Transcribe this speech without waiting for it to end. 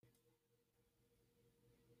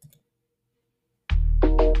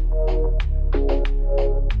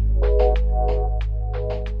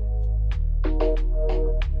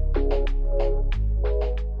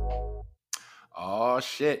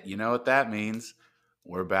shit, you know what that means.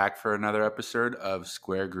 We're back for another episode of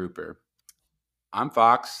Square Grouper. I'm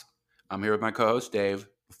Fox. I'm here with my co-host Dave.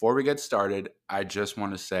 Before we get started, I just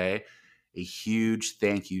want to say a huge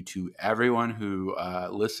thank you to everyone who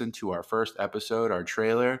listened to our first episode, our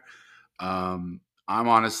trailer. I'm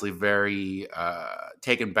honestly very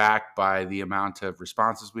taken back by the amount of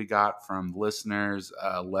responses we got from listeners,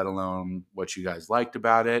 let alone what you guys liked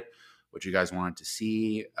about it, what you guys wanted to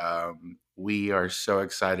see. We are so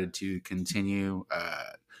excited to continue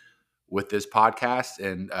with this podcast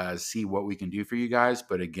and see what we can do for you guys.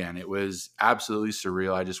 But again, it was absolutely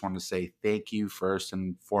surreal. I just want to say thank you first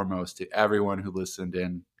and foremost to everyone who listened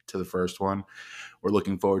in to the first one. We're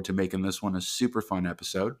looking forward to making this one a super fun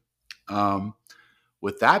episode.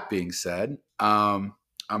 With that being said, I'm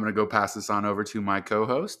going to go pass this on over to my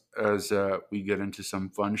co-host as we get into some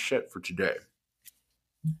fun shit for today.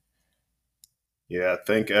 Yeah,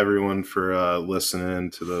 thank everyone for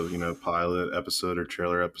listening to the pilot episode or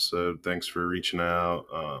trailer episode. Thanks for reaching out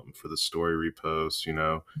for the story repost.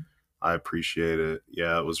 I appreciate it.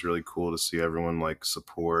 Yeah, it was really cool to see everyone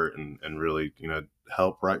support and really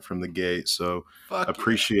help right from the gate. So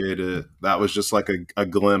appreciate it. That was just like a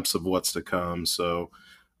glimpse of what's to come. So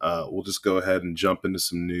we'll just go ahead and jump into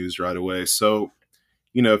some news right away. So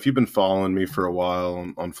if you've been following me for a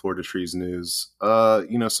while on Florida Trees News,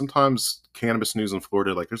 sometimes cannabis news in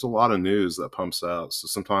Florida, there's a lot of news that pumps out. So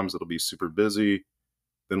sometimes it'll be super busy.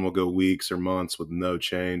 Then we'll go weeks or months with no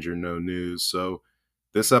change or no news. So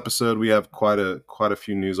this episode, we have quite a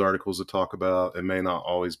few news articles to talk about. It may not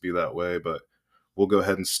always be that way, but we'll go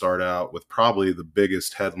ahead and start out with probably the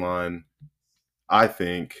biggest headline, I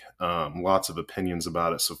think. Lots of opinions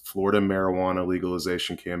about it. So Florida marijuana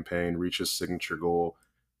legalization campaign reaches signature goal,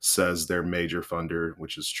 says their major funder,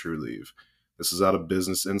 which is Trulieve. This is out of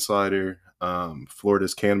Business Insider.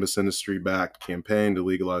 Florida's cannabis industry-backed campaign to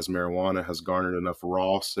legalize marijuana has garnered enough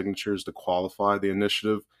raw signatures to qualify the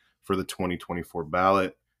initiative for the 2024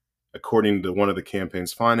 ballot. According to one of the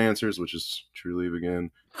campaign's financiers, which is Trulieve again,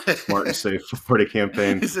 Smart and Safe Florida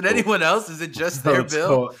campaign. Is it anyone else? Is it just their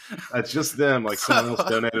bill? That's just them. Someone else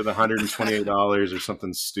donated $128 or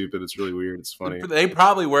something stupid. It's really weird. It's funny. They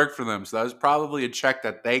probably worked for them, so that was probably a check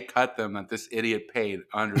that they cut them that this idiot paid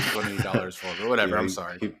 $128 for. But whatever, Yeah, I'm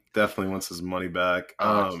sorry. He definitely wants his money back.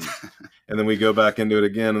 And then we go back into it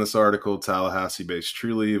again in this article. Tallahassee-based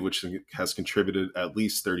Trulieve, which has contributed at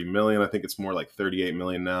least $30 million. I think it's more like $38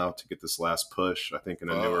 million now to get this last push. I think in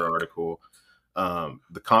a newer article.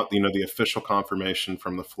 The official confirmation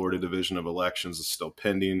from the Florida Division of Elections is still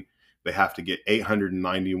pending. They have to get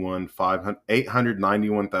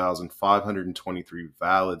 891,523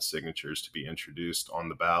 valid signatures to be introduced on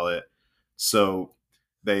the ballot. So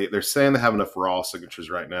they're saying they have enough raw signatures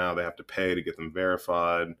right now. They have to pay to get them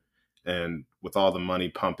verified. And with all the money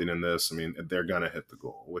pumping in this, I mean, they're going to hit the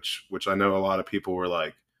goal, which I know a lot of people were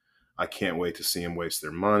like, I can't wait to see them waste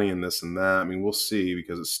their money and this and that. I mean, we'll see,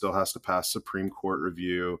 because it still has to pass Supreme Court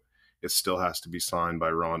review. It still has to be signed by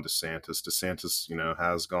Ron DeSantis. DeSantis,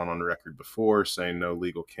 has gone on record before saying no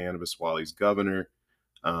legal cannabis while he's governor.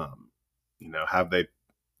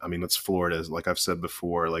 It's Florida. Like I've said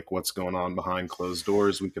before, what's going on behind closed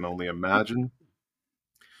doors, we can only imagine.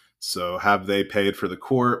 So have they paid for the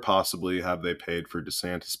court? Possibly. Have they paid for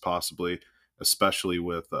DeSantis? Possibly. Especially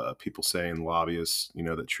with people saying lobbyists,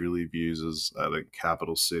 that Trulieve uses the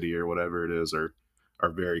capital city or whatever it is, are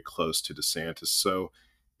very close to DeSantis. So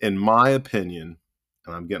in my opinion,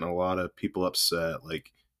 and I'm getting a lot of people upset,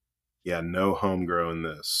 no homegrown in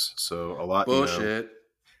this. So a lot, bullshit.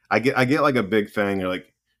 I get a big thing. They're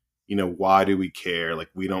why do we care?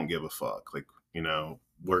 We don't give a fuck. We're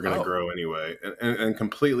going to grow anyway. And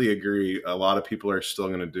completely agree. A lot of people are still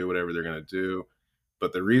going to do whatever they're going to do.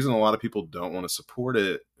 But the reason a lot of people don't want to support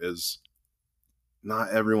it is not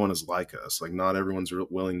everyone is like us. Not everyone's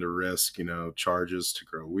willing to risk, charges to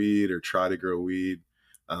grow weed or try to grow weed.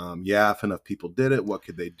 If enough people did it, what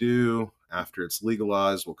could they do after it's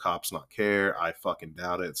legalized? Will cops not care? I fucking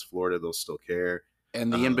doubt it. It's Florida. They'll still care.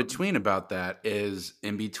 And the in-between about that is,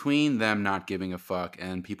 in between them not giving a fuck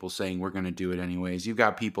and people saying we're going to do it anyways, you've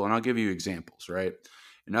got people, and I'll give you examples, right?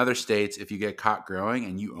 In other states, if you get caught growing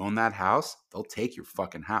and you own that house, they'll take your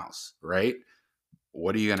fucking house, right?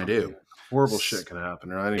 What are you going to do? Horrible shit can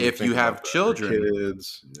happen, right? If you have children,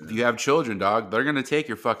 if you have children, dog, they're going to take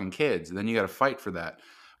your fucking kids. Then you got to fight for that.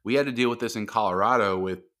 We had to deal with this in Colorado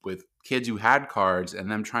with kids who had cards and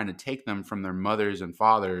them trying to take them from their mothers and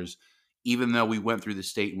fathers. Even though we went through the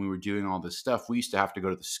state and we were doing all this stuff, we used to have to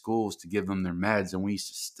go to the schools to give them their meds, and we used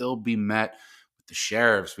to still be met with the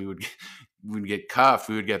sheriffs. We would get cuffed.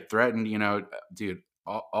 We would get threatened, dude,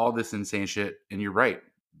 all this insane shit. And you're right.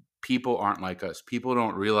 people aren't like us. People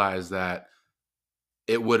don't realize that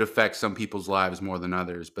it would affect some people's lives more than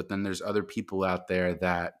others. But then there's other people out there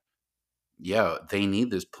that, yeah, they need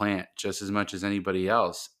this plant just as much as anybody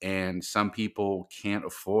else. And some people can't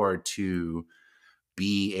afford to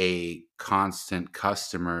be a constant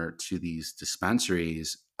customer to these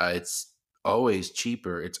dispensaries. It's always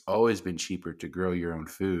cheaper. It's always been cheaper to grow your own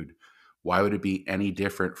food. Why would it be any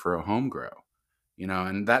different for a home grow?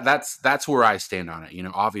 And that's where I stand on it.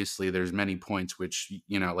 Obviously there's many points which,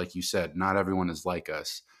 like you said, not everyone is like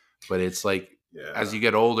us, but it's like, as Yeah. you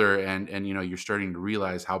get older and you're starting to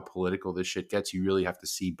realize how political this shit gets, you really have to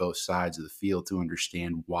see both sides of the field to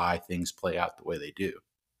understand why things play out the way they do.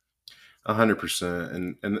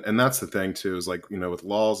 100%. And that's the thing too, is like, with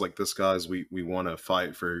laws like this, guys, we want to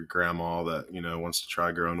fight for grandma that, wants to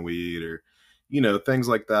try growing weed, or, things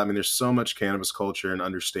like that. I mean, there's so much cannabis culture and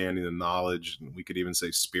understanding and knowledge. And we could even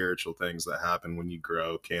say spiritual things that happen when you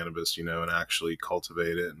grow cannabis, and actually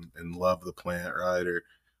cultivate it and love the plant, right? Or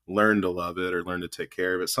learn to love it or learn to take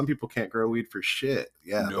care of it. Some people can't grow weed for shit.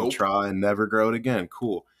 Yeah. They'll Nope. try and never grow it again.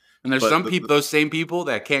 Cool. And there's But some people, those same people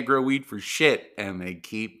that can't grow weed for shit, and they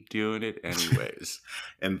keep doing it anyways.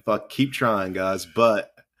 and keep trying, guys.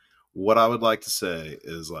 But what I would like to say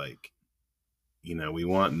is, like, we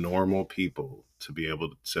want normal people to be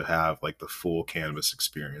able to have like the full cannabis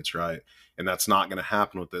experience, right? And that's not going to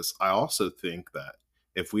happen with this. I also think that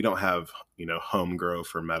if we don't have, home grow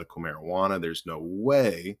for medical marijuana, there's no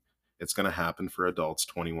way it's going to happen for adults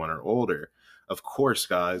 21 or older. Of course,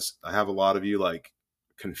 guys, I have a lot of you like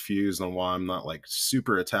confused on why I'm not like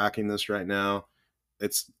super attacking this right now.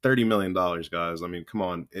 It's $30 million, guys. I mean, come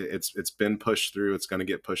on. It's been pushed through. It's going to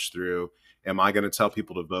get pushed through. Am I going to tell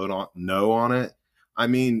people to vote on no on it? I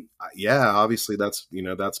mean, yeah, obviously that's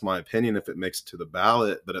my opinion if it makes it to the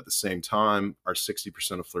ballot. But at the same time, are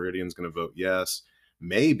 60% of Floridians going to vote yes?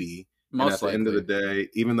 Maybe. And Most at the likely. end of the day,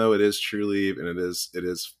 even though it is Trulieve and it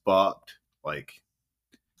is fucked, like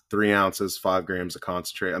 3 ounces, 5 grams of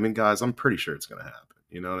concentrate. I mean, guys, I'm pretty sure it's going to happen.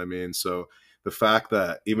 You know what I mean? So the fact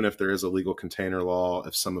that even if there is a legal container law,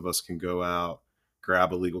 if some of us can go out,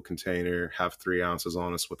 grab a legal container, have 3 ounces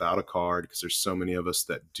on us without a card, because there's so many of us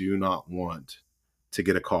that do not want to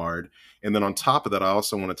get a card. And then on top of that, I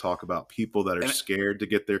also want to talk about people that are scared to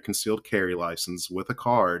get their concealed carry license with a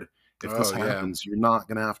card. If this happens, you're not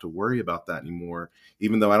going to have to worry about that anymore.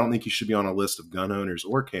 Even though I don't think you should be on a list of gun owners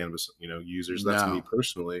or cannabis, users. That's me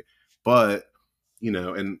personally. But,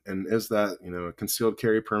 and is that, a concealed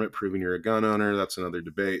carry permit proving you're a gun owner? That's another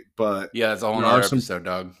debate. But yeah, that's a whole other episode,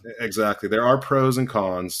 dog. Exactly. There are pros and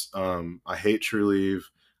cons. I hate Trulieve.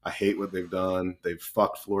 I hate what they've done. They've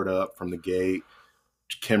fucked Florida up from the gate.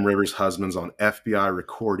 Kim Rivers' husband's on FBI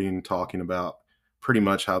recording talking about pretty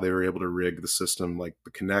much how they were able to rig the system, like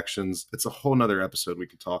the connections. It's a whole nother episode we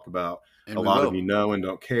could talk about. And a lot of you know and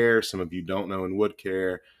don't care. Some of you don't know and would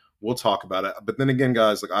care. We'll talk about it. But then again,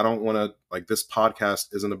 guys, like, I don't want to, like, this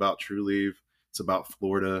podcast isn't about Trulieve. It's about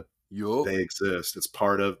Florida. They exist. It's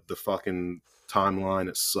part of the fucking timeline.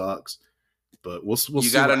 It sucks. But we'll see.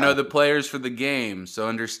 You got to know the players for the game, so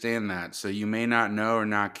understand that. So you may not know or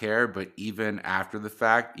not care, but even after the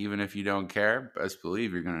fact, even if you don't care, best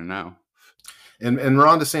believe you're going to know. And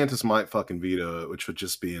Ron DeSantis might fucking veto it, which would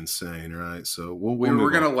just be insane, right? So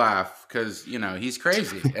we're going to laugh because, he's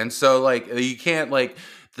crazy. And so, like, you can't, like,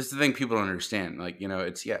 this is the thing people don't understand. Like,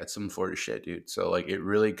 it's some Florida shit, dude. So, like, it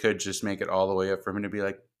really could just make it all the way up for him to be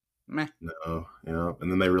like, meh. No,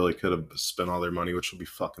 and then they really could have spent all their money, which would be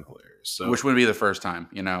fucking hilarious. So, which wouldn't be the first time,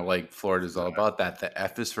 like, Florida's all about that. The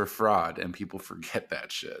F is for fraud, and people forget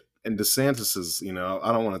that shit. And DeSantis is,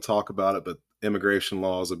 I don't want to talk about it, but immigration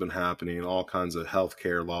laws have been happening. All kinds of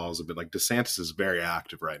healthcare laws have been, like, DeSantis is very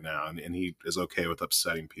active right now, and he is okay with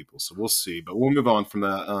upsetting people. So we'll see, but we'll move on from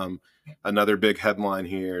that. Another big headline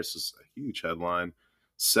here. This is a huge headline.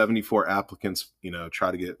 74 applicants,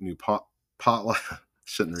 try to get new pot.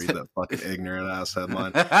 Shouldn't read that fucking ignorant ass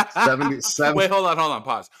headline. 77. Wait, hold on.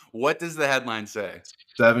 Pause. What does the headline say?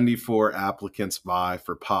 74 applicants vie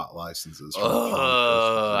for pot licenses.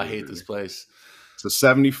 I hate this place. So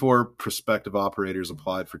 74 prospective operators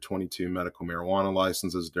applied for 22 medical marijuana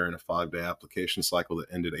licenses during a 5-day application cycle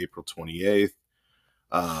that ended April 28th.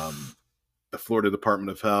 The Florida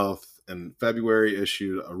Department of Health in February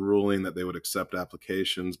issued a ruling that they would accept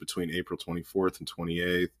applications between April 24th and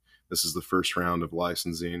 28th. This is the first round of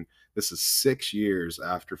licensing. This is 6 years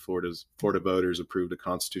after Florida voters approved a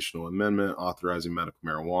constitutional amendment authorizing medical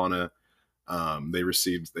marijuana.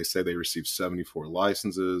 They say they received 74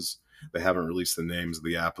 licenses. They haven't released the names of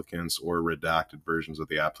the applicants or redacted versions of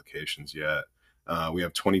the applications yet. We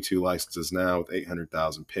have 22 licenses now with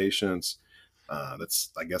 800,000 patients.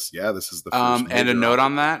 That's, I guess, yeah, this is the first And a major note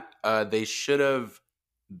on that, they should have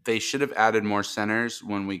added more centers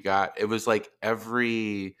when we got it was like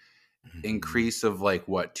every increase of like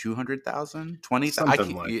what 200,000 20,000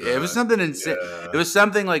 something like it was that. something insane. It Yeah, was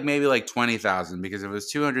something like maybe like 20,000 because if it was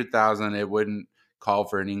 200,000 it wouldn't call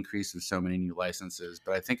for an increase of so many new licenses,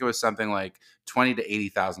 but I think it was something like 20 to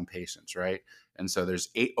 80,000 patients, right? And so there's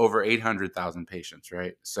over 800,000 patients,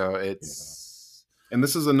 right? So yeah. it's And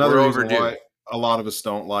this is we're another reason overdue. why a lot of us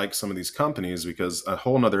don't like some of these companies, because a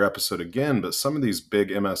whole nother episode again, but some of these big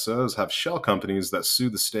MSOs have shell companies that sue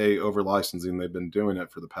the state over licensing. They've been doing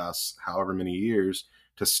it for the past however many years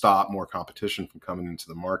to stop more competition from coming into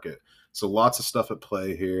the market. So lots of stuff at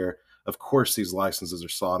play here. Of course, these licenses are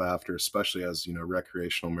sought after, especially as,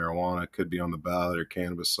 recreational marijuana could be on the ballot, or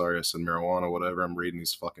cannabis. Sorry, I said marijuana, whatever. I'm reading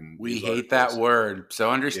these fucking We news hate that articles. word. So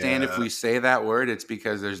understand if Yeah. we say that word, it's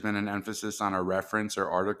because there's been an emphasis on a reference or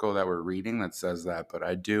article that we're reading that says that. But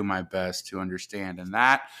I do my best to understand. And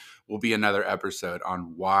that will be another episode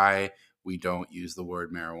on why we don't use the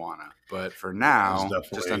word marijuana. But for Yeah, there's now, just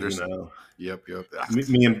definitely, understand.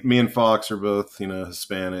 Yep. me and Fox are both,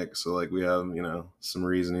 Hispanic, so like we have, some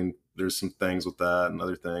reasoning. There's some things with that and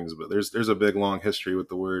other things, but there's a big long history with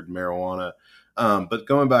the word marijuana. But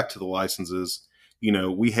going back to the licenses,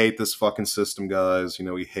 we hate this fucking system, guys.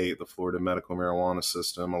 We hate the Florida medical marijuana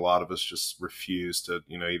system. A lot of us just refuse to,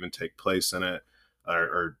 even take place in it,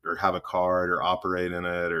 or have a card, or operate in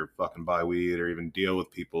it, or fucking buy weed, or even deal with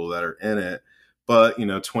people that are in it. But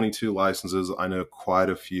 22 licenses. I know quite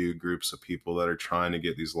a few groups of people that are trying to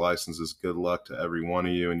get these licenses. Good luck to every one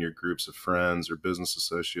of you and your groups of friends or business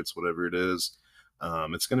associates, whatever it is.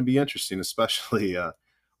 It's going to be interesting, especially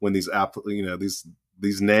when these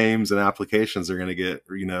names and applications are going to get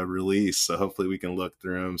released. So hopefully we can look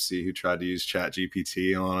through them, see who tried to use Chat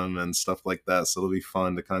GPT on them and stuff like that. So it'll be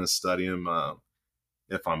fun to kind of study them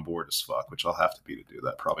if I'm bored as fuck, which I'll have to be to do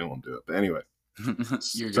that. Probably won't do it, but anyway.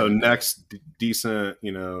 You're So good. next, decent,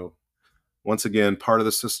 once again, part of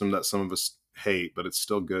the system that some of us hate, but it's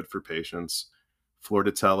still good for patients.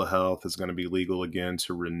 Florida telehealth is going to be legal again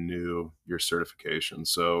to renew your certification.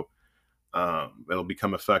 So it'll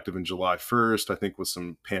become effective in July 1st. I think with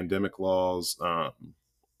some pandemic laws,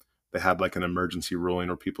 they had like an emergency ruling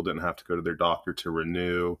where people didn't have to go to their doctor to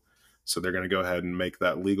renew. So they're going to go ahead and make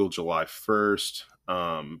that legal July 1st.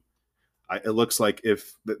 It looks like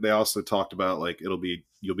if they also talked about like you'll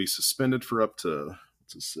be suspended for up to,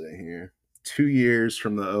 let's say here, 2 years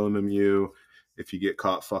from the OMMU if you get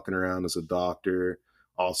caught fucking around as a doctor.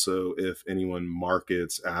 Also, if anyone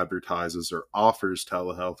markets, advertises, or offers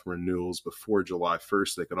telehealth renewals before July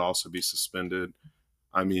 1st, they could also be suspended.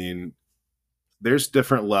 I mean, there's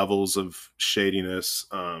different levels of shadiness.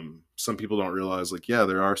 Some people don't realize, like, yeah,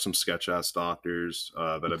 there are some sketch ass doctors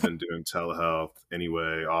that have been doing telehealth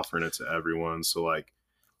anyway, offering it to everyone. So, like,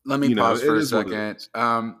 Let me pause it for a is what it second. is.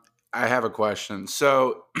 I have a question.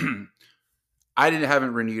 So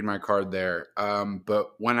haven't renewed my card there.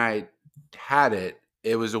 But when I had it,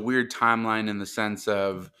 it was a weird timeline in the sense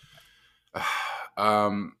of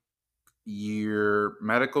your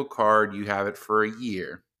medical card, you have it for a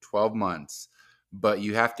year, 12 months, but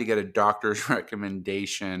you have to get a doctor's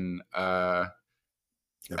recommendation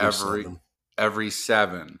every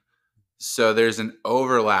 7. So there's an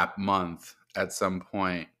overlap month at some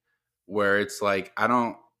point where it's like, I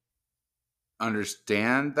don't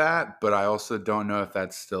understand that, but I also don't know if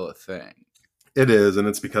that's still a thing. It is, and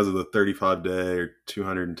it's because of the 35-day or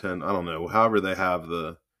 210, I don't know, however they have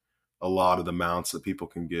a lot of the amounts that people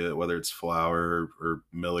can get, whether it's flour or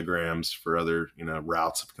milligrams for other,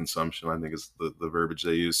 routes of consumption, I think is the verbiage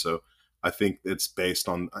they use. So I think it's based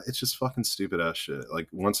on, it's just fucking stupid ass shit. Like,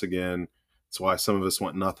 once again, it's why some of us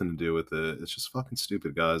want nothing to do with it. It's just fucking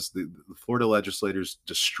stupid, guys. The Florida legislators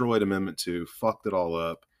destroyed Amendment 2, fucked it all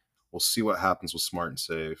up. We'll see what happens with Smart and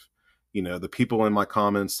Safe. The people in my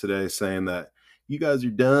comments today saying that you guys are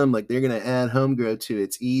dumb, like they're gonna add home grow to it.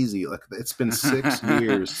 It's easy. Like, it's been 6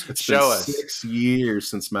 years. It's been Show us. 6 years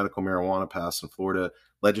since medical marijuana passed in Florida.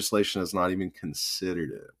 Legislation has not even considered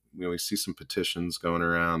it. We see some petitions going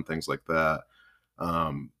around, things like that.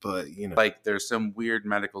 But like, there's some weird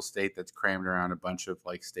medical state that's crammed around a bunch of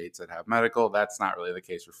like states that have medical. That's not really the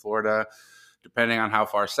case for Florida. Depending on how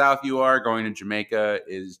far south you are, going to Jamaica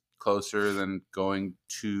is closer than going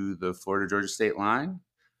to the Florida-Georgia state line.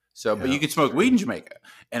 So, but you can smoke weed in Jamaica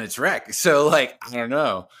and it's rec. So, like, I don't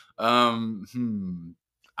know. I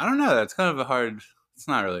don't know. That's kind of it's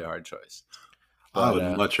not really a hard choice. But, I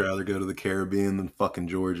would much rather go to the Caribbean than fucking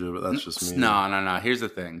Georgia, but that's just me. No. Here's the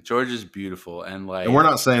thing. Georgia's beautiful. And, like, and we're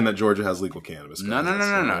not saying that Georgia has legal cannabis. No.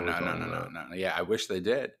 Yeah, I wish they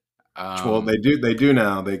did. Well, they do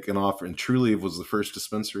now. They can offer, and True Leaf was the first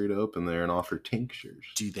dispensary to open there and offer tinctures.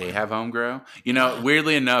 Do they have home grow?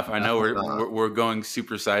 Weirdly enough, I know we're going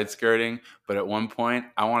super side skirting, but at one point,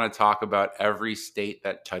 I want to talk about every state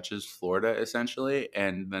that touches Florida, essentially,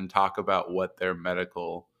 and then talk about what their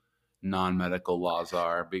non-medical laws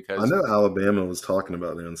are. I Because know Alabama was talking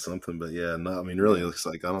about doing something, but yeah, no. I mean, really, it looks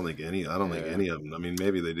like I don't think any yeah. of them. I mean,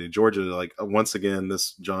 maybe they do. Georgia, like once again,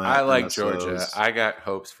 this I giant like Georgia. MSOs. I got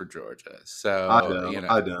hopes for Georgia. So,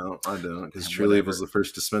 Because True Leaf was whatever. the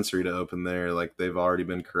first dispensary to open there. Like they've already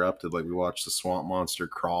been corrupted. Like we watched the swamp monster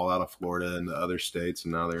crawl out of Florida into other states,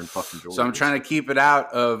 and now they're in fucking So I'm Georgia. trying to keep it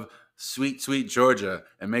out of sweet, sweet Georgia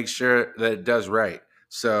and make sure that it does right.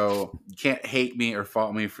 So you can't hate me or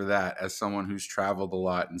fault me for that as someone who's traveled a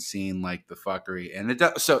lot and seen like the fuckery. And it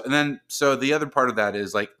does so the other part of that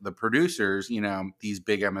is like the producers, these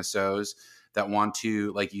big MSOs that want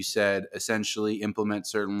to, like you said, essentially implement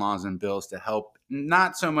certain laws and bills to help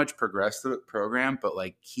not so much progress the program, but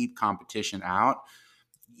like keep competition out.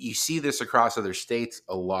 You see this across other states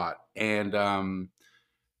a lot. And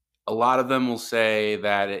a lot of them will say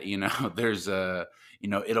that there's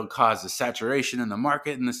it'll cause a saturation in the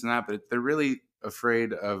market and this and that, but they're really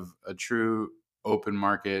afraid of a true open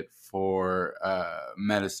market for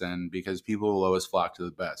medicine because people will always flock to the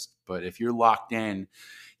best. But if you're locked in,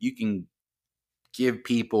 you can give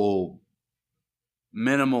people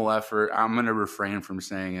minimal effort. I'm going to refrain from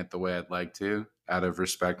saying it the way I'd like to out of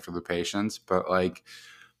respect for the patients, but like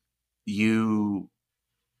you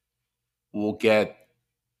will get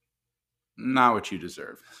not what you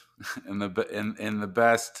deserve in the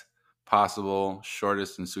best possible,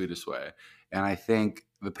 shortest and sweetest way. And I think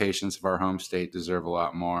the patients of our home state deserve a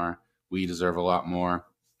lot more. We deserve a lot more.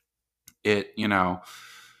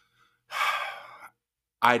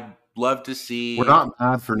 I'd love to We're see. not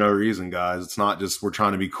mad for no reason, guys. It's not just we're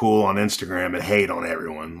trying to be cool on Instagram and hate on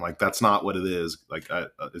everyone. Like that's not what it is. Like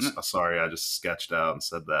sorry, I just sketched out and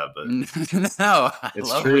said that, but No, I it's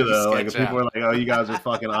love true when you though. Like sketch if people out. are like, "Oh, you guys are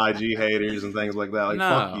fucking IG haters and things like that," like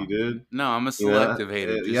fuck you, No, dude. no, I'm a You know, selective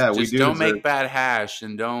hater. yeah, we Just do don't deserve. make bad hash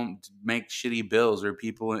and don't make shitty bills or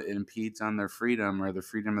people impedes on their freedom or the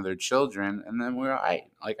freedom of their children. And then we're all right.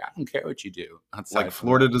 Like, I don't care what you do Like outside from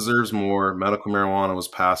Florida that. deserves more. Medical marijuana was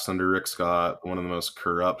passed under Rick Scott, one of the most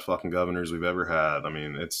corrupt fucking governors we've ever had. I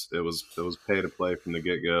mean, it was pay to play from the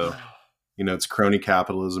get go. It's crony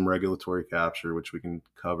capitalism, regulatory capture, which we can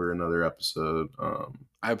cover another episode.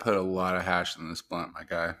 I put a lot of hash in this blunt, my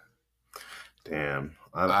guy. Damn,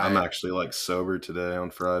 I'm I, actually like sober today on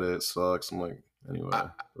Friday. It sucks. I'm like, I,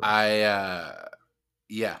 anyway.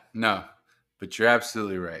 yeah, no, but you're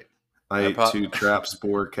absolutely right. I I, ate apo- 2 trap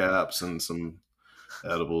spore caps and some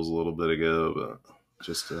edibles a little bit ago, but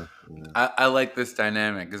just to, I like this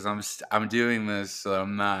dynamic because I'm doing this, so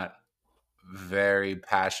I'm not very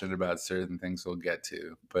passionate about certain things we'll get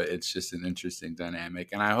to, but it's just an interesting dynamic.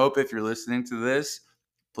 And I hope if you're listening to this,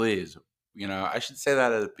 please, I should say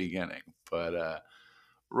that at the beginning, but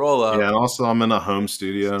roll yeah. up, And also, I'm in a home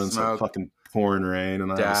studio and it's like smoke, fucking pouring rain,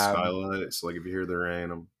 and I have a dab, skylight. So like, if you hear the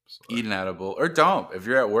rain, I'm sorry. eat an edible, or don't. If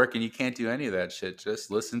you're at work and you can't do any of that shit,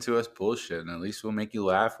 just listen to us bullshit, and at least we'll make you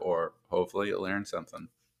laugh, or hopefully you'll learn something.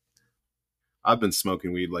 I've been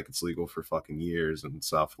smoking weed like it's legal for fucking years in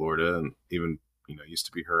South Florida, and even used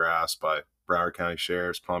to be harassed by Broward County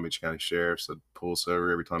sheriffs, Palm Beach County sheriffs that pull us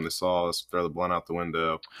over every time they saw us, throw the blunt out the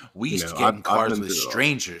window. We used to get in I've cars been with through it all.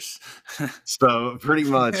 strangers. So pretty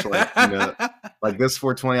much like this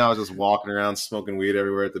 420, I was just walking around smoking weed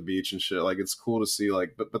everywhere at the beach and shit. Like it's cool to see,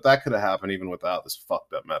 like, but that could have happened even without this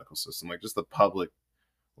fucked up medical system. Like just the public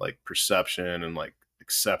like perception and like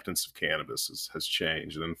acceptance of cannabis has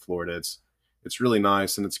changed. And in Florida, it's really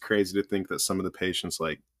nice, and it's crazy to think that some of the patients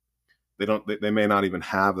like they may not even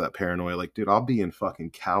have that paranoia. Like, dude, I'll be in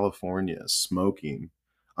fucking California smoking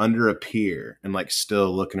under a pier and like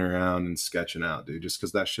still looking around and sketching out, dude, just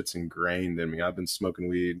because that shit's ingrained in me. I've been smoking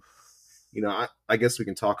weed. I guess we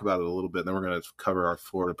can talk about it a little bit. Then we're gonna cover our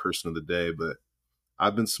Florida person of the day. But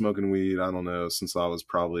I've been smoking weed, I don't know, since I was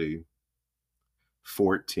probably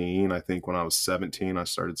 14. I think when I was 17, I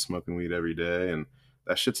started smoking weed every day, and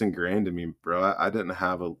that shit's ingrained in me, bro. I didn't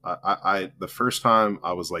have the first time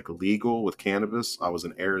I was like legal with cannabis, I was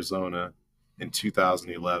in Arizona in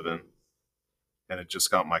 2011, and it just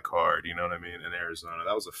got my card. You know what I mean? In Arizona,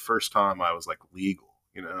 that was the first time I was like legal.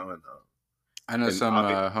 I know And some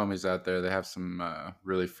I, homies out there. They have some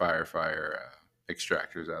really fire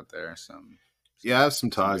extractors out there. yeah, I have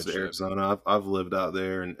some Some ties good to shit. Arizona. I've lived out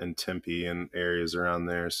there in Tempe and areas around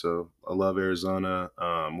there, so I love Arizona.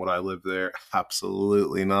 Would I live there?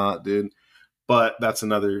 Absolutely not, dude. But that's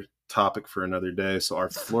another topic for another day. So our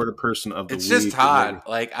Florida person of the It's just week. Or maybe, hot.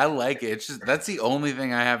 Like, I like it. It's just that's the only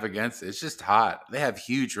thing I have against it. It's just hot. They have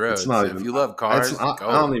huge it's roads. not If even. you love It's cars, I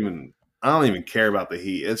go. don't even care about the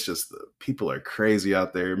heat. It's just the people are crazy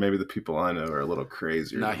out there. Maybe the people I know are a little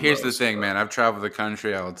crazier Now, than here's the most. thing, But man. I've traveled the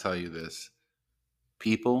country. I will tell you this: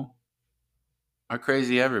 people are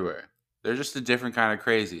crazy everywhere. They're just a different kind of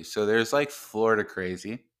crazy. So there's like Florida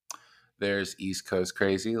crazy. There's East Coast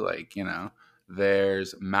crazy, like,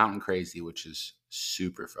 there's mountain crazy, which is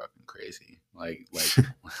super fucking crazy.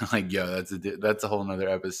 Like, yo, that's a whole nother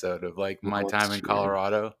episode of like my well, it's time in true.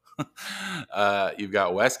 Colorado. You've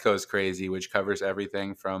got West Coast crazy, which covers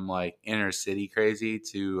everything from like inner city crazy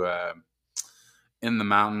to in the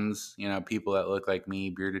mountains, people that look like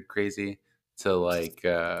me, bearded crazy, to like,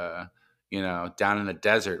 down in the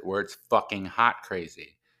desert where it's fucking hot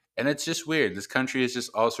crazy. And it's just weird. This country is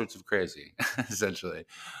just all sorts of crazy, essentially.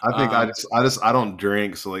 I think Um, I don't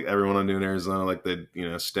drink, so like everyone I knew in Arizona, like they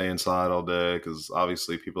stay inside all day because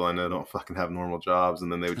obviously people I know don't fucking have normal jobs,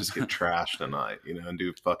 and then they would just get trashed at night, and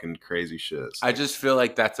do fucking crazy shit. So I just feel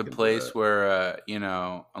like that's a I can do place that. where,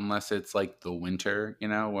 unless it's like the winter,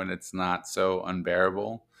 when it's not so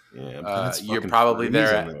unbearable, Yeah, but it's you're fucking probably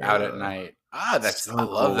there freezing there out at though. night. It's I so love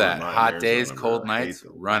cold at that. night in Hot days, Arizona, bro. cold nights, I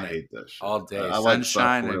run it hate that shit. all day. I like South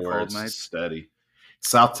Sunshine Florida and where cold it's nights. steady.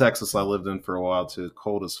 South Texas, I lived in for a while too.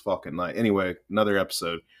 Cold as fuck at night. Anyway, another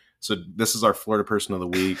episode. So this is our Florida person of the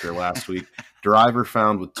week or last week. Driver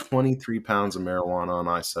found with 23 pounds of marijuana on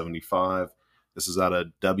I-75. This is out of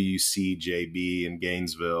WCJB in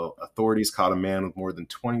Gainesville. Authorities caught a man with more than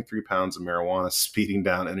 23 pounds of marijuana speeding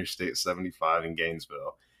down Interstate 75 in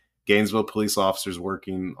Gainesville. Gainesville police officers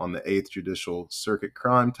working on the 8th Judicial Circuit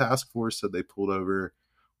Crime Task Force said they pulled over.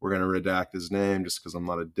 We're going to redact his name just because I'm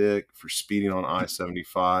not a dick, for speeding on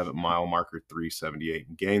I-75 at mile marker 378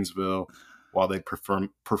 in Gainesville. While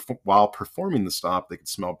performing the stop, they could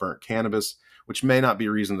smell burnt cannabis, which may not be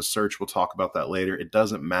a reason to search. We'll talk about that later. It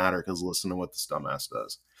doesn't matter because listen to what this dumbass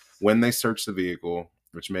does. When they search the vehicle,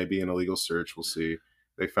 which may be an illegal search, we'll see,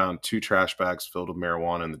 they found 2 trash bags filled with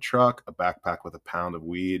marijuana in the truck, a backpack with a pound of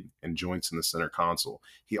weed, and joints in the center console.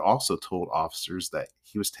 He also told officers that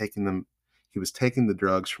he was taking the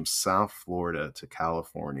drugs from South Florida to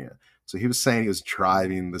California. So he was saying he was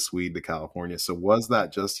driving this weed to California. So was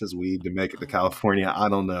that just his weed to make it to California? I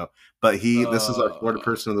don't know. But this is our Florida Uh,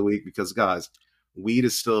 person of the week because, guys, weed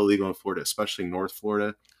is still illegal in Florida, especially North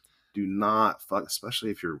Florida. Do not fuck,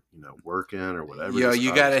 especially if you're, working or whatever Yo, this you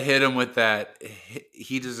guy was. gotta hit him with that.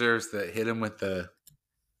 He deserves that. Hit him with the.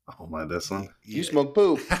 Oh my, this one. You Yeah. smoke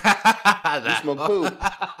poop. You smoke poop.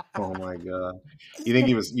 Oh my god. You think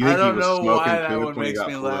he was? You I think he don't was know why smoking that poop one when he makes got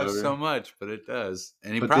me pulled laugh over? so much, but it does.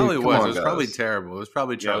 And he But probably dude, come was. It on, was probably guys. terrible. It was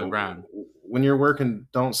probably Yeah, Charlie Brown. when you're working,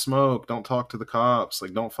 don't smoke. Don't talk to the cops.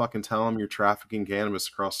 Like, don't fucking tell them you're trafficking cannabis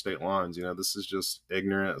across state lines. This is just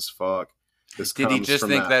ignorant as fuck. This Did he comes just from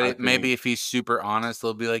think that. that I think. maybe if he's super honest,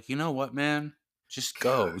 they'll be like, you know what, man? Just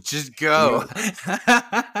go. God, Just can go.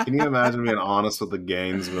 you can you imagine being honest with the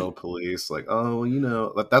Gainesville police? Like, oh,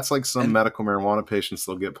 well, that's like some And medical marijuana patients.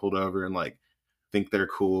 They'll get pulled over and like think they're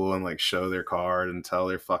cool and like show their card and tell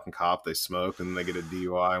their fucking cop they smoked, and then they get a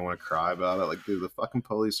DUI and want to cry about it. Like, dude, the fucking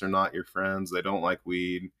police are not your friends. They don't like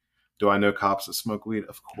weed. Do I know cops that smoke weed?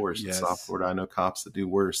 Of course. In South yes. Florida, I know cops that do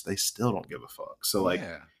worse. They still don't give a fuck. So like,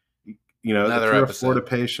 Yeah. if Another you're a Florida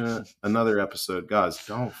episode. patient, another episode, guys,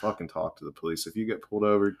 don't fucking talk to the police. If you get pulled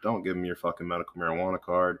over, don't give them your fucking medical marijuana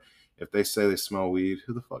card. If they say they smell weed,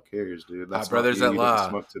 who the fuck cares, dude? Hot That's not Brothers you. at You didn't Law.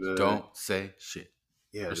 smoke today. Don't say shit.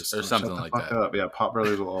 Yeah, Or just something shut the like fuck that. up. Yeah, Pop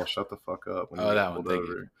Brothers will all shut the fuck up when you Oh, get that one. pulled Thank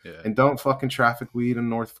over. you. Yeah. And don't fucking traffic weed in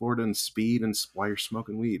North Florida and speed while you're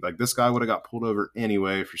smoking weed. Like, this guy would have got pulled over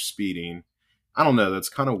anyway for speeding. I don't know. That's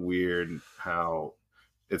kind of weird how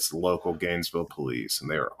it's local Gainesville police and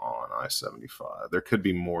they were on I-75. There could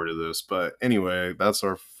be more to this, but anyway, that's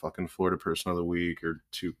our fucking Florida person of the week or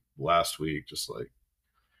two last week. Just like,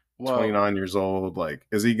 Well, 29 years old. Like,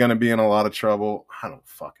 is he going to be in a lot of trouble? I don't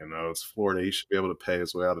fucking know. It's Florida. He should be able to pay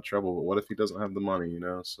his way out of trouble. But what if he doesn't have the money,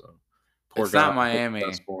 So poor it's guy. not Miami,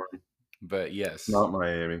 Best for him. but yes. Not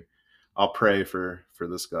Miami. I'll pray for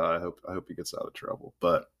this guy. I hope he gets out of trouble.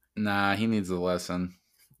 But Nah, he needs a lesson.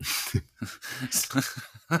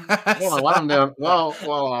 well, what I'm doing, well,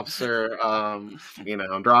 officer, I'm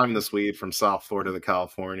driving this weed from South Florida to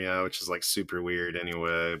California, which is like super weird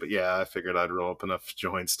anyway. But yeah, I figured I'd roll up enough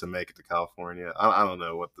joints to make it to California. I don't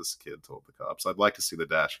know what this kid told the cops. I'd like to see the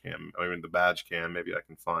dash cam. I mean, the badge cam. Maybe I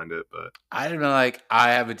can find it, but I don't know. Like,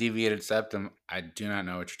 I have a deviated septum. I do not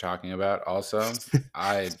know what you're talking about. Also,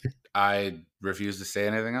 I refuse to say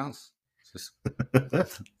anything else. Just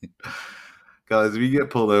Guys, if you get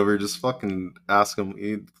pulled over, just fucking ask them.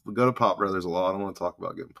 You go to Pop Brothers a lot. I don't want to talk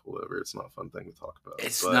about getting pulled over. It's not a fun thing to talk about.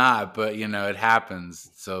 It's not, but it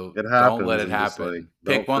happens. So it don't let happens, it and just, happen.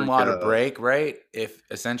 don't Pick one freak law to out. break, right? If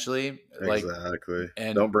essentially, Exactly.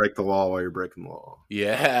 and don't break the law while you're breaking the law.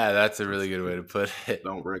 yeah, that's a really good way to put it.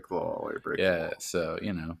 Don't break the law while you're breaking the law. So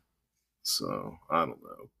So I don't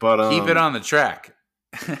know, but keep it on the track.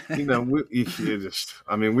 we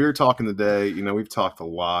were talking today. We've talked a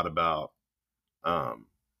lot about a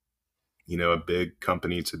big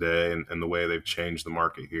company today and the way they've changed the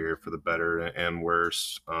market here for the better and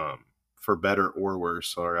worse, for better or worse.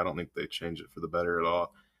 Sorry, I don't think they changed it for the better at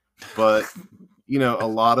all. But, a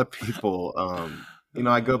lot of people,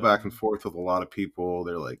 I go back and forth with a lot of people.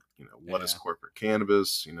 They're like, what is corporate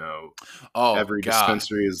cannabis? Every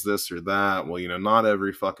dispensary is this or that. Well, not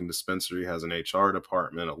every fucking dispensary has an HR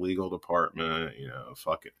department, a legal department,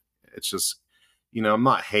 fuck it. It's just, I'm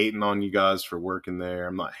not hating on you guys for working there.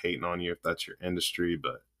 I'm not hating on you if that's your industry.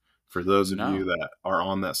 But for those of you that are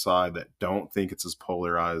on that side that don't think it's as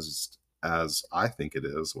polarized as I think it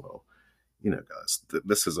is, well, guys,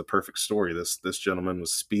 this is a perfect story. This gentleman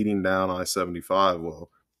was speeding down I-75. Well,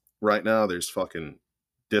 right now there's fucking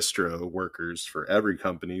distro workers for every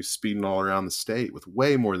company speeding all around the state with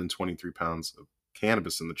way more than 23 pounds of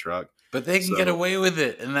cannabis in the truck. But they can get away with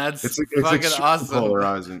it, and that's it's fucking awesome.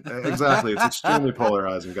 Polarizing. Exactly, it's extremely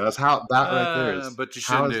polarizing, guys. How that right there is? But you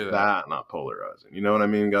shouldn't do that. Not polarizing. You know what I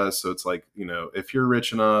mean, guys? So it's like, if you're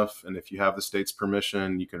rich enough and if you have the state's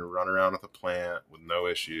permission, you can run around with a plant with no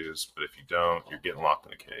issues. But if you don't, you're getting locked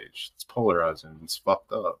in a cage. It's polarizing. It's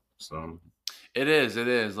fucked up. So it is. It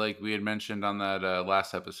is. Like we had mentioned on that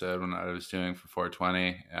last episode when I was doing for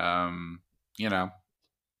 420. On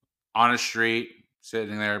a street,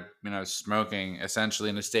 sitting there, smoking, essentially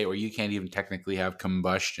in a state where you can't even technically have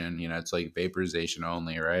combustion. It's like vaporization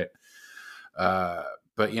only, right?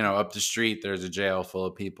 But up the street, there's a jail full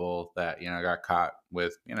of people that got caught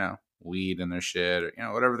with weed in their shit,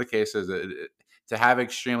 or whatever the case is. To have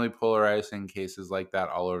extremely polarizing cases like that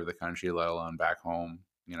all over the country, let alone back home,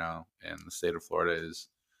 in the state of Florida is.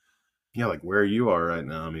 Yeah, like where you are right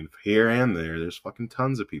now. I mean, here and there's fucking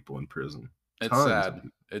tons of people in prison. It's sad.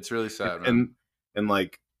 It's really sad, man. And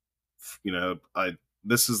like,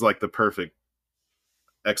 this is like the perfect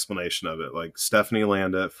explanation of it. Like Stephanie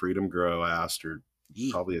Landa at Freedom Grow, I asked her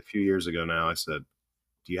probably a few years ago now. I said,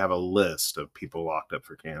 "Do you have a list of people locked up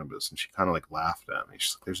for cannabis?" And she kind of like laughed at me.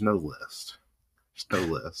 She's like, "There's no list. There's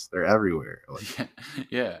no list. They're everywhere." Like,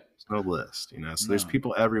 yeah, there's no list. So there's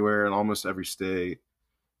people everywhere in almost every state.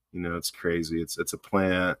 It's crazy. It's a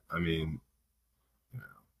plant. I mean,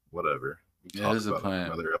 whatever. It is a plant.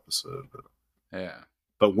 Another episode, but. Yeah.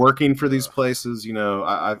 But working for these places,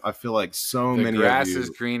 I feel like so many of you. The grass is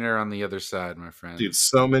greener on the other side, my friend. Dude,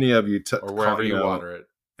 so many of you. Or wherever you water it.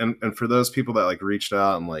 And for those people that like reached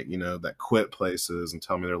out and like, that quit places and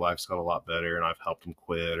tell me their life's got a lot better and I've helped them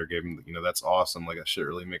quit or gave them, that's awesome. Like that shit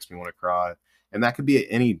really makes me want to cry. And that could be at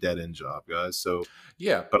any dead end job, guys. So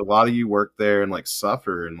yeah. But a lot of you work there and like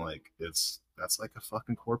suffer and like that's like a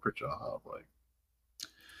fucking corporate job. Like,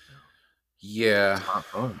 yeah. It's not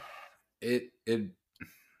fun. So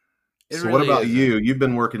really what about you? You've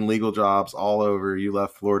been working legal jobs all over. You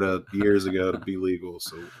left Florida years ago to be legal.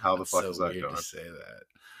 So how the fuck is that going? To say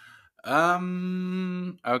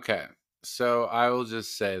that. Okay. So I will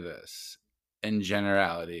just say this in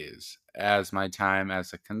generalities as my time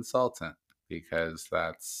as a consultant, because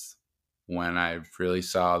that's when I really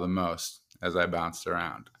saw the most as I bounced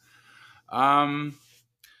around.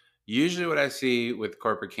 Usually what I see with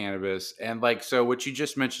corporate cannabis and like, so what you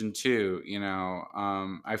just mentioned too,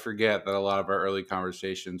 I forget that a lot of our early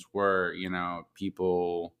conversations were,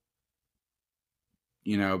 people,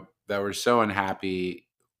 that were so unhappy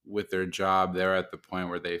with their job. They're at the point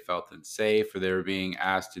where they felt unsafe or they were being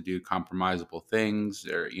asked to do compromisable things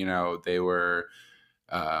or, they were,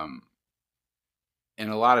 in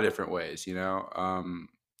a lot of different ways,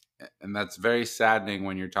 and that's very saddening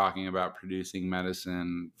when you're talking about producing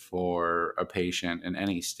medicine for a patient in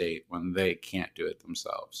any state when they can't do it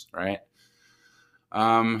themselves, right?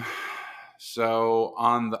 So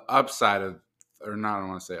on the upside of, or not, I don't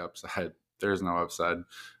want to say upside, there's no upside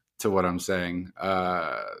to what I'm saying.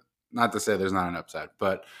 Not to say there's not an upside,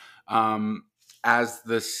 but as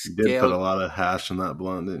the scale... You did put a lot of hash in that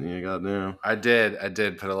blunt, didn't you? Goddamn. I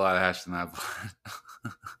did put a lot of hash in that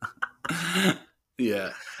blunt.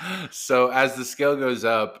 Yeah. So as the scale goes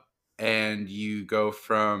up and you go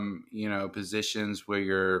from, positions where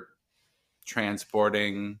you're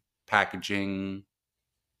transporting, packaging,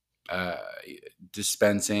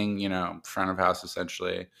 dispensing, front of house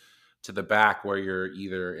essentially, to the back where you're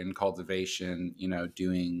either in cultivation,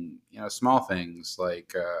 doing, small things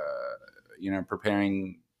like,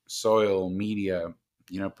 preparing soil, media,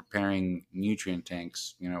 preparing nutrient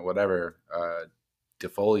tanks, whatever,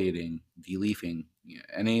 defoliating, deleafing,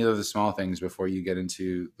 any of the small things before you get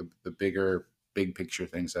into the big picture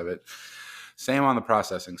things of it. Same on the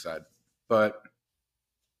processing side. But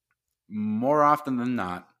more often than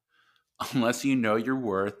not, unless you know your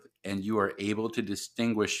worth and you are able to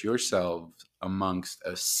distinguish yourselves amongst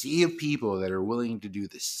a sea of people that are willing to do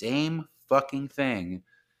the same fucking thing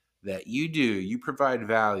that you do, you provide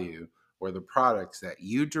value, or the products that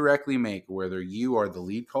you directly make, whether you are the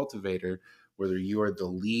lead cultivator, whether you are the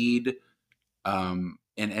lead in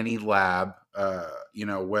any lab,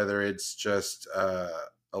 whether it's just a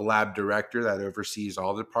lab director that oversees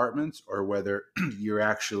all departments, or whether you're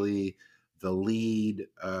actually the lead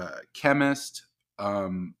chemist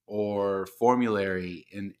or formulary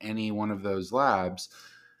in any one of those labs,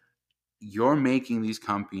 you're making these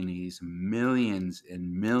companies millions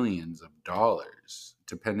and millions of dollars,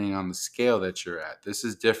 depending on the scale that you're at. This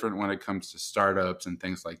is different when it comes to startups and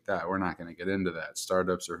things like that. We're not going to get into that.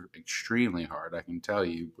 Startups are extremely hard, I can tell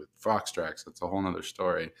you. With Foxtrax, that's a whole nother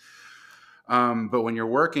story. But when you're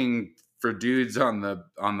working for dudes on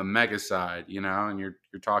the mega side, and you're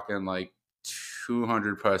talking like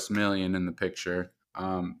 200 plus million in the picture,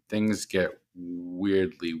 things get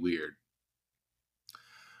weirdly weird.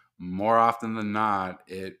 More often than not,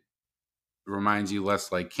 it reminds you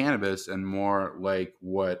less like cannabis and more like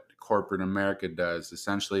what corporate America does.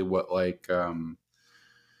 Essentially what like a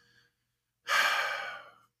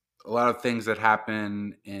lot of things that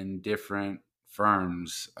happen in different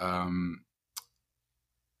firms, in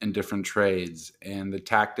different trades, and the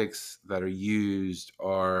tactics that are used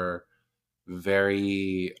are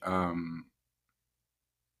very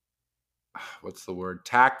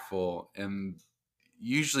tactful, and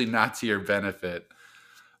usually not to your benefit,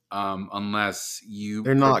 unless you...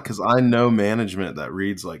 They're not, because I know management that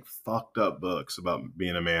reads like fucked up books about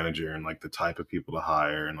being a manager and like the type of people to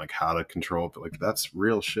hire and like how to control it. Like that's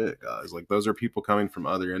real shit, guys. Like those are people coming from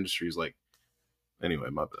other industries. Like, anyway,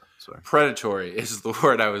 my bad. Sorry. Predatory is the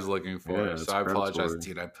word I was looking for. Yeah, so I apologize,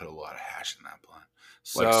 dude. I put a lot of hash in that blunt.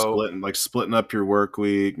 Like splitting up your work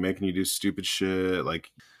week, making you do stupid shit. Like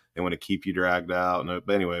they want to keep you dragged out. No,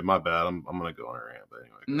 but anyway, my bad. I'm gonna go on a rant. But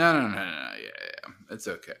anyway, no. Yeah. It's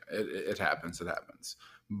okay. It happens. It happens.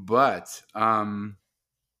 But I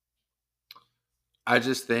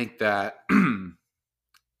just think that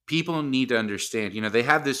people need to understand. They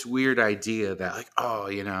have this weird idea that like, oh,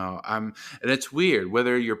 and it's weird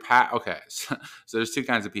whether you're okay. So there's two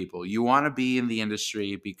kinds of people. You want to be in the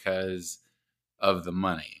industry because of the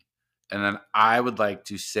money, and then I would like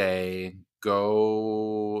to say,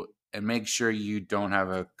 go and make sure you don't have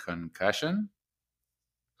a concussion.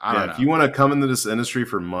 I don't know. If you want to come into this industry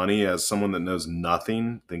for money as someone that knows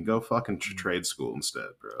nothing, then go fucking trade school instead,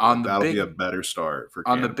 bro. That'll be a better start for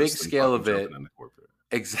on the big scale of it.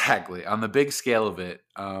 Exactly. On the big scale of it,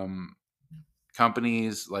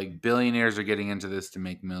 companies like billionaires are getting into this to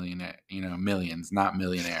make millions, not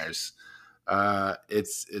millionaires.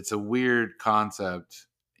 It's a weird concept,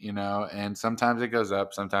 and sometimes it goes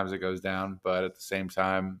up, sometimes it goes down, but at the same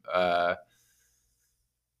time, I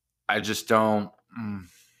just don't.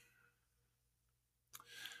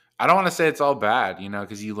 I don't want to say it's all bad,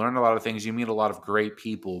 because you learn a lot of things, you meet a lot of great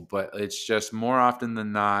people, but it's just more often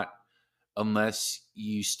than not, unless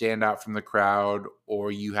you stand out from the crowd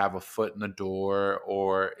or you have a foot in the door,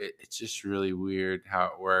 or it's just really weird how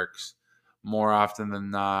it works. More often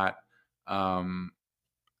than not,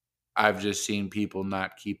 I've just seen people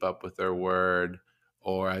not keep up with their word,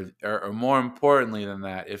 or more importantly than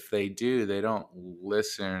that, if they do, they don't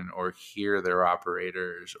listen or hear their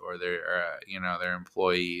operators or their their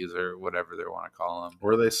employees or whatever they want to call them.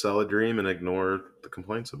 Or they sell a dream and ignore the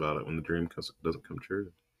complaints about it when the dream doesn't come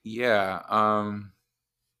true. Yeah,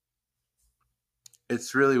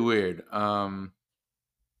 it's really weird. And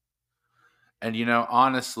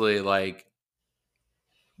honestly, like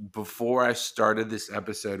before I started this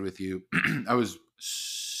episode with you, I was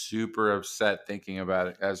super upset thinking about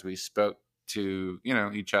it as we spoke to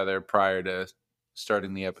each other prior to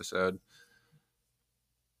starting the episode.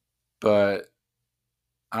 But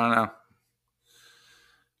I don't know.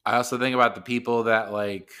 I also think about the people that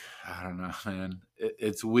like, I don't know, man.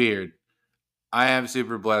 It's weird. I am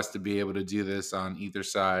super blessed to be able to do this on either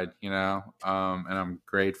side, and I'm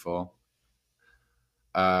grateful.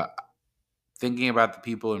 Thinking about the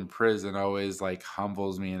people in prison always like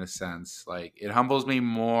humbles me in a sense. Like it humbles me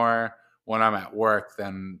more when I'm at work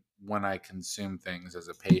than when I consume things as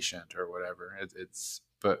a patient or whatever.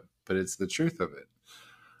 but it's the truth of it.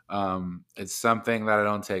 It's something that I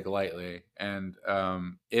don't take lightly. And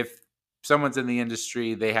if someone's in the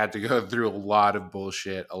industry, they had to go through a lot of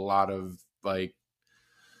bullshit, a lot of like,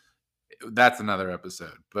 that's another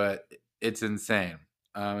episode, but it's insane,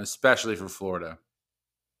 especially for Florida.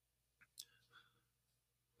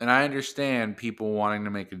 And I understand people wanting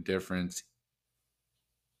to make a difference.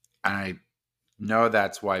 I know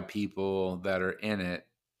that's why people that are in it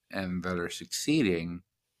and that are succeeding,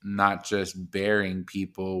 not just bearing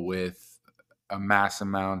people with a mass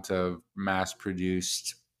amount of mass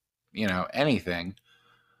produced, anything.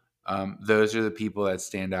 Those are the people that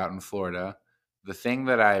stand out in Florida. The thing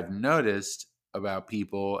that I've noticed about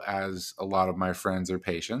people, as a lot of my friends are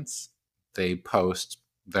patients, they post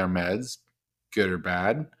their meds, good or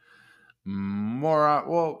bad. Good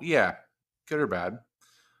or bad.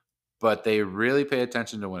 But they really pay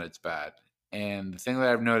attention to when it's bad. And the thing that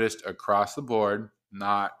I've noticed across the board,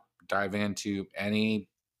 not diving into any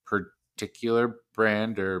particular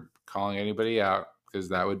brand or calling anybody out, because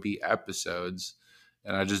that would be episodes,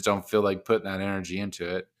 and I just don't feel like putting that energy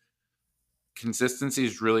into it. Consistency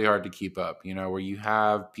is really hard to keep up, where you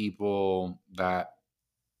have people that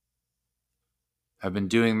have been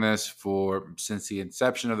doing this since the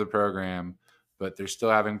inception of the program, but they're still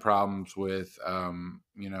having problems with,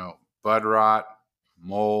 bud rot,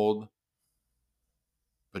 mold,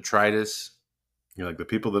 botrytis. Like the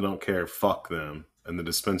people that don't care, fuck them. And the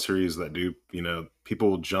dispensaries that do,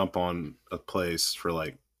 people will jump on a place for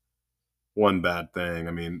like one bad thing.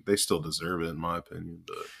 I mean, they still deserve it in my opinion,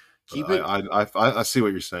 but I see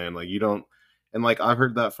what you're saying. Like you don't, and like I've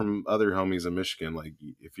heard that from other homies in Michigan. Like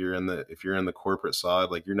if you're in the corporate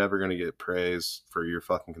side, like you're never going to get praise for your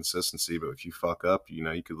fucking consistency. But if you fuck up,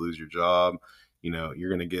 you could lose your job. You're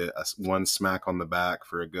going to get one smack on the back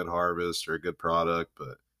for a good harvest or a good product.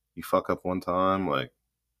 But you fuck up one time, like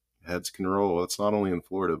heads can roll. It's not only in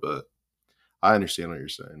Florida, but I understand what you're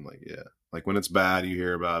saying. Like, yeah, like when it's bad, you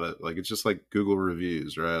hear about it. Like it's just like Google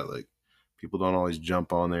reviews, right? Like people don't always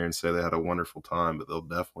jump on there and say they had a wonderful time, but they'll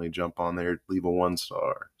definitely jump on there, leave a 1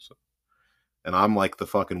 star. So, and I'm like the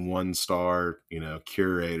fucking 1 star,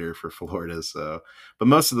 curator for Florida. So, but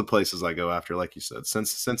most of the places I go after, like you said,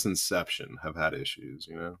 since inception, have had issues.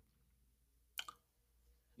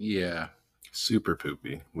 Yeah. Super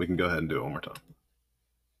poopy. We can go ahead and do it one more time.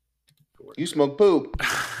 You smoke poop.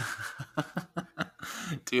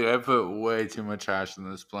 Dude, I put way too much hash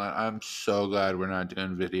in this plant. I'm so glad we're not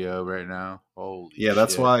doing video right now. Holy shit.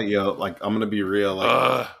 That's why, like, I'm going to be real.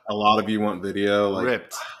 Like, a lot of you want video. Like,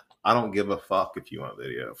 ripped. I don't give a fuck if you want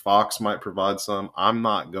video. Fox might provide some. I'm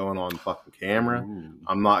not going on fucking camera. Ooh.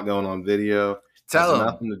 I'm not going on video.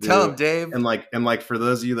 Tell him, Dave. And like for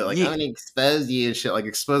those of you that like, I'm gonna expose you and shit, like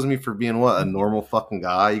expose me for being what, a normal fucking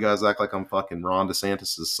guy. You guys act like I'm fucking Ron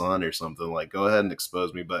DeSantis' son or something. Like, go ahead and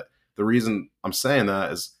expose me. But the reason I'm saying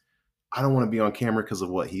that is I don't want to be on camera because of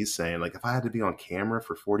what he's saying. Like, if I had to be on camera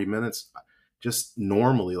for 40 minutes, just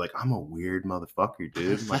normally, like, I'm a weird motherfucker,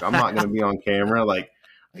 dude. Like, I'm not gonna be on camera. Like,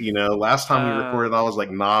 last time we recorded, I was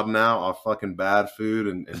like nodding out off fucking bad food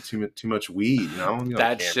and too much weed.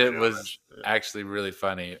 That shit was actually really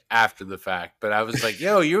funny after the fact. But I was like,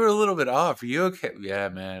 yo, you were a little bit off. Are you okay? Yeah,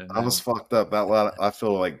 man. I was fucked up. I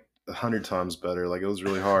feel like 100 times better. Like, it was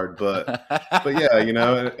really hard. But yeah,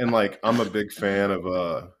 and like I'm a big fan of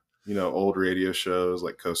old radio shows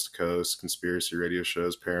like Coast to Coast, conspiracy radio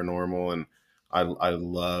shows, paranormal, and I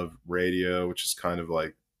love radio, which is kind of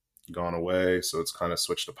like gone away, so it's kind of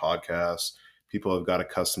switched to podcasts. People have got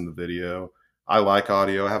accustomed to video. I like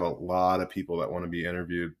audio. I have a lot of people that want to be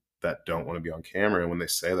interviewed that don't want to be on camera, and when they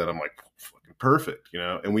say that, I'm like, fucking perfect,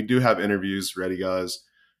 and we do have interviews ready, guys.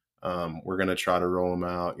 We're going to try to roll them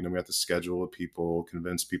out. We have to schedule with people,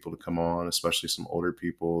 convince people to come on, especially some older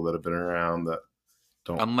people that have been around that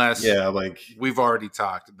don't, unless we've already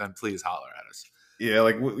talked, then please holler at us. Yeah,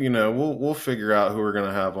 like, we'll figure out who we're going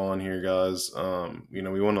to have on here, guys.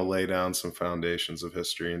 We want to lay down some foundations of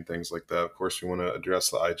history and things like that. Of course, we want to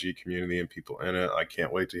address the IG community and people in it. I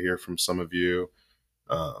can't wait to hear from some of you.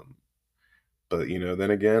 But,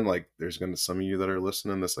 then again, like, there's going to some of you that are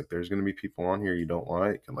listening this, like, there's going to be people on here you don't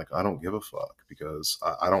like. And, like, I don't give a fuck because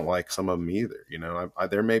I don't like some of them either.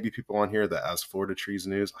 There may be people on here that, as Florida Trees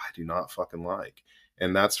News, I do not fucking like.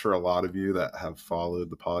 And that's for a lot of you that have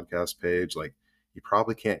followed the podcast page. Like, you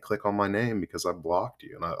probably can't click on my name because I blocked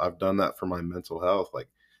you. And I've done that for my mental health. Like,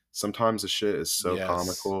 sometimes the shit is so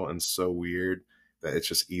comical and so weird that it's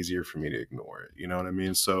just easier for me to ignore it. You know what I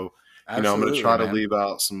mean? So, I'm going to try to leave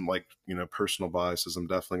out some, like, personal biases. I'm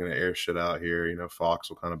definitely going to air shit out here. Fox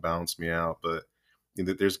will kind of balance me out. But,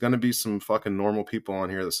 there's going to be some fucking normal people on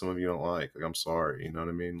here that some of you don't like. Like, I'm sorry, you know what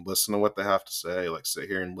I mean? Listen to what they have to say. Like, sit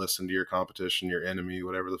here and listen to your competition, your enemy,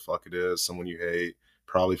 whatever the fuck it is, someone you hate,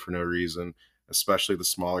 probably for no reason. Especially the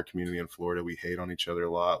smaller community in Florida, we hate on each other a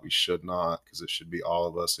lot. We should not, because it should be all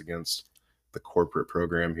of us against the corporate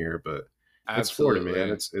program here. But it's Florida,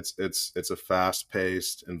 man. It's a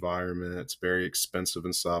fast-paced environment. It's very expensive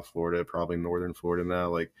in South Florida, probably northern Florida now.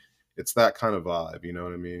 Like, it's that kind of vibe, you know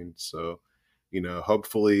what I mean? So,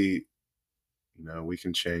 hopefully, we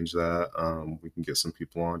can change that. We can get some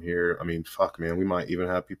people on here. I mean, fuck, man, we might even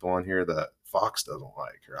have people on here that Fox doesn't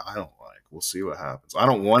like or I don't like. We'll see what happens. I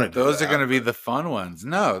don't want to do Those that, are going to be the fun ones.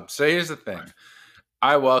 No, so here's the thing.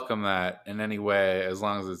 I welcome that in any way, as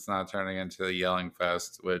long as it's not turning into a yelling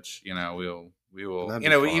fest, which, we will,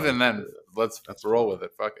 even then, let's roll with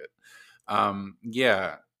it. Fuck it.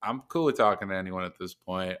 Yeah, I'm cool with talking to anyone at this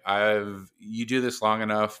point. You do this long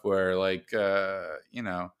enough where, like,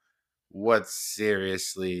 what's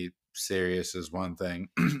seriously serious is one thing,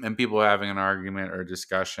 and people having an argument or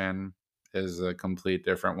discussion is a complete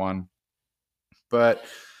different one. But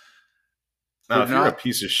now, if you're a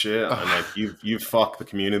piece of shit and like you fuck the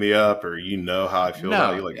community up, or how I feel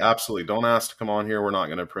about you, like, absolutely don't ask to come on here. We're not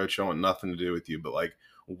going to approach you. I want nothing to do with you. But, like,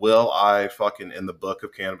 will I fucking, in the book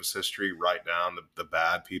of cannabis history, write down the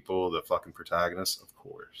bad people, the fucking protagonists? Of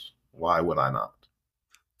course. Why would I not?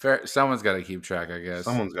 Fair. Someone's got to keep track, I guess.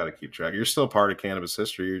 Someone's got to keep track. You're still part of cannabis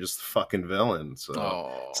history. You're just the fucking villain.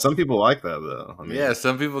 So some people like that, though. I mean, yeah,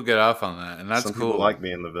 some people get off on that, and that's some cool. People like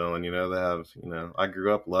being the villain. They have, I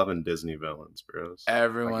grew up loving Disney villains, bros.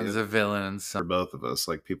 Everyone's a villain. For both of us.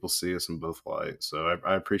 Like, people see us in both lights. So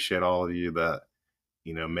I appreciate all of you that,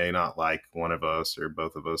 may not like one of us or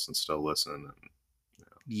both of us and still listen. And,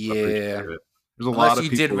 yeah. There's a Unless lot of you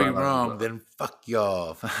people did me wrong, then fuck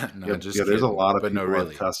y'all. There's a lot of people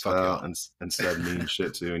that cussed out and said mean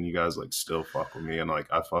shit too, and you guys, like, still fuck with me, and, like,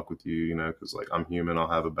 I fuck with you, because, like, I'm human. I'll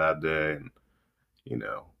have a bad day, and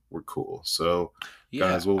we're cool. So,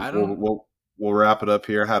 guys, we'll wrap it up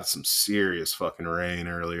here. I had some serious fucking rain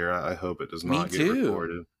earlier. I hope it does not get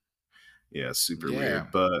recorded. Yeah, super weird,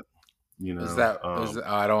 but.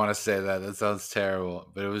 I don't want to say that. That sounds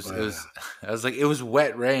terrible. But it was. I was like, it was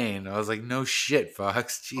wet rain. I was like, no shit,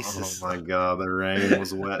 Fox. Jesus. Oh my god, the rain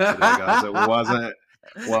was wet today, guys. It wasn't.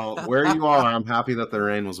 Well, where you are, I'm happy that the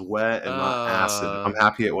rain was wet and not acid. I'm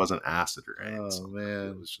happy it wasn't acid rain. Oh man,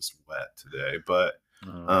 it was just wet today. But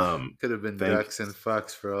could have been ducks and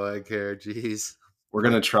fucks for all I care. Jeez. We're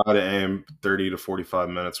going to try to aim 30 to 45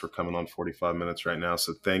 minutes. We're coming on 45 minutes right now.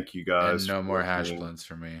 So thank you guys. And no more hash blunts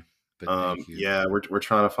for me. Yeah, we're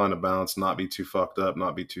trying to find a balance, not be too fucked up,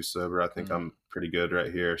 not be too sober. I think I'm pretty good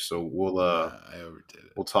right here. So we'll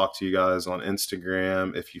talk to you guys on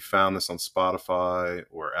Instagram. If you found this on Spotify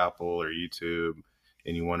or Apple or YouTube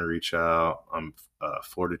and you want to reach out, I'm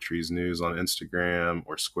Florida Trees News on Instagram,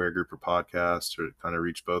 or Square Grouper Podcast, to kind of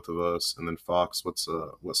reach both of us. And then Fox, what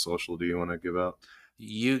social do you want to give out?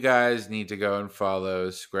 You guys need to go and follow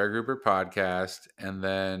Square Grouper Podcast, and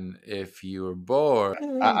then if you were bored,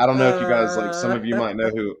 I don't know if you guys, like, some of you might know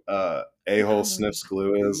who A-Hole Sniffs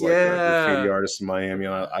Glue is, like, a graffiti artist in Miami.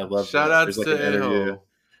 And I love shout out There's, like, to an interview.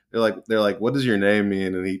 They're like, what does your name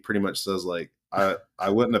mean? And he pretty much says, like, I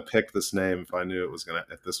wouldn't have picked this name if I knew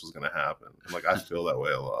if this was gonna happen. And, like, I feel that way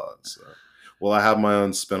a lot. So, will I have my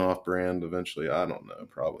own spinoff brand eventually? I don't know.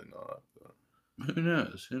 Probably not. But. Who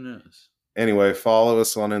knows? Anyway, follow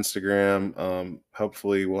us on Instagram.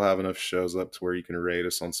 Hopefully we'll have enough shows up to where you can rate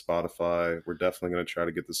us on Spotify. We're definitely going to try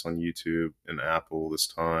to get this on YouTube and Apple this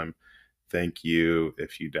time. Thank you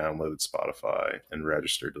if you downloaded Spotify and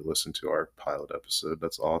registered to listen to our pilot episode.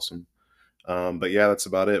 That's awesome. But yeah, that's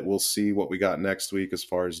about it. We'll see what we got next week as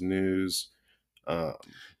far as news.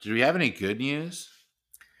 Do we have any good news?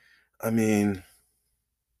 I mean...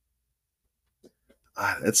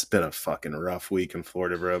 it's been a fucking rough week in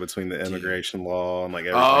Florida, bro, between the immigration law and, like,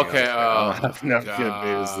 everything. Oh, okay. I don't have enough good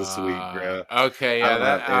news this week, bro. Okay, yeah. I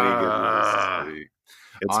don't have any good news this week.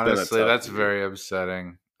 Honestly, that's very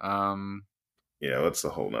upsetting. Yeah, that's a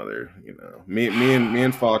whole nother, me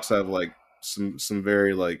and Fox have, like, some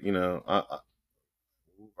very, like,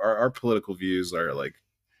 our political views are, like,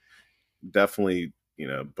 definitely,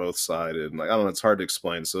 both sided. And, like, I don't know, it's hard to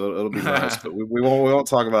explain, so it'll be nice. But we won't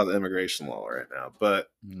talk about the immigration law right now. But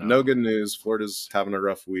no good news. Florida's having a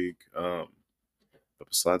rough week. But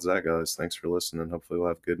besides that, guys, thanks for listening. Hopefully we'll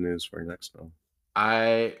have good news for you next time.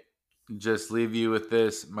 I just leave you with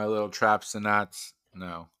this, my little traps and knots.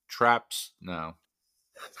 No. Traps? No.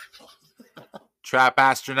 Trap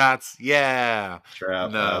astronauts? Yeah.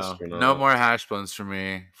 Astronauts. No more hash blunts for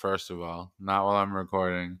me, first of all. Not while I'm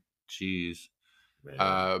recording. Jeez.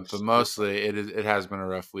 Man. But mostly it has been a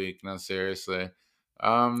rough week. No, seriously.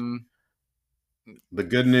 The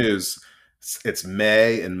good news, it's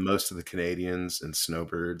May, and most of the Canadians and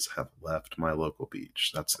snowbirds have left my local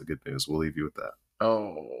beach. That's the good news. We'll leave you with that.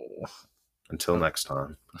 Oh. Until next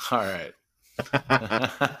time. All right.